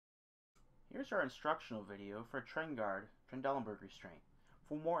Here's our instructional video for TrenGuard Trendelenburg restraint.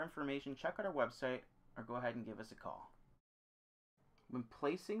 For more information, check out our website or go ahead and give us a call. When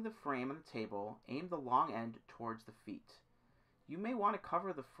placing the frame on the table, aim the long end towards the feet. You may want to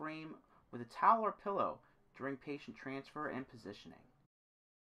cover the frame with a towel or pillow during patient transfer and positioning.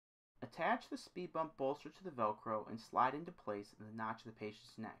 Attach the speed bump bolster to the Velcro and slide into place in the notch of the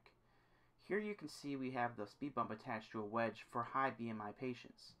patient's neck. Here you can see we have the speed bump attached to a wedge for high BMI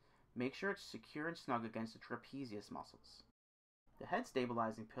patients. Make sure it's secure and snug against the trapezius muscles. The head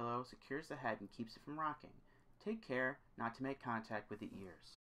stabilizing pillow secures the head and keeps it from rocking. Take care not to make contact with the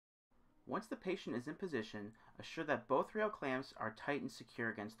ears. Once the patient is in position, assure that both rail clamps are tight and secure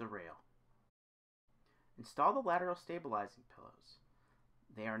against the rail. Install the lateral stabilizing pillows.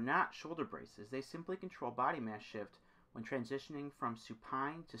 They are not shoulder braces, they simply control body mass shift when transitioning from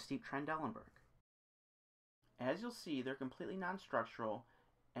supine to steep Trendelenburg. As you'll see, they're completely non-structural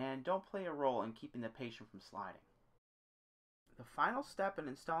and don't play a role in keeping the patient from sliding. The final step in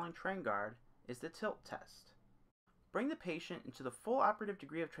installing TrenGuard is the tilt test. Bring the patient into the full operative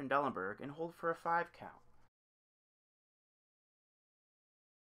degree of Trendelenburg and hold for a 5 count.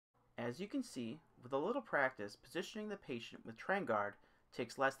 As you can see, with a little practice, positioning the patient with TrenGuard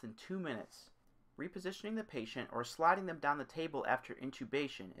takes less than 2 minutes. Repositioning the patient or sliding them down the table after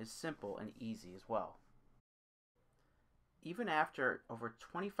intubation is simple and easy as well. Even after over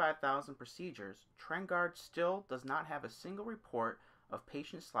 25,000 procedures, TrenGuard still does not have a single report of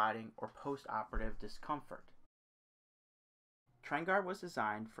patient sliding or post-operative discomfort. TrenGuard was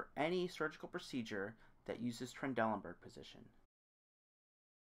designed for any surgical procedure that uses Trendelenburg position.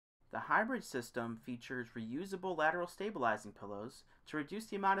 The hybrid system features reusable lateral stabilizing pillows to reduce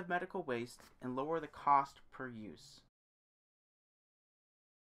the amount of medical waste and lower the cost per use.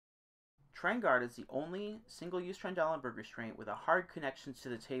 TrenGuard is the only single-use Trendelenburg restraint with a hard connection to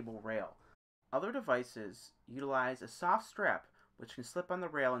the table rail. Other devices utilize a soft strap which can slip on the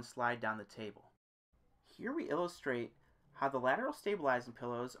rail and slide down the table. Here we illustrate how the lateral stabilizing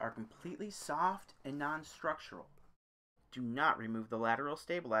pillows are completely soft and non-structural. Do not remove the lateral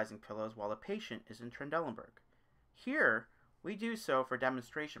stabilizing pillows while the patient is in Trendelenburg. Here, we do so for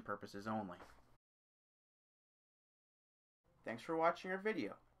demonstration purposes only. Thanks for watching our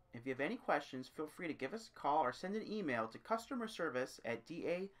video. If you have any questions, feel free to give us a call or send an email to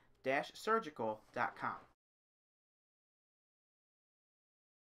customerservice@da-surgical.com.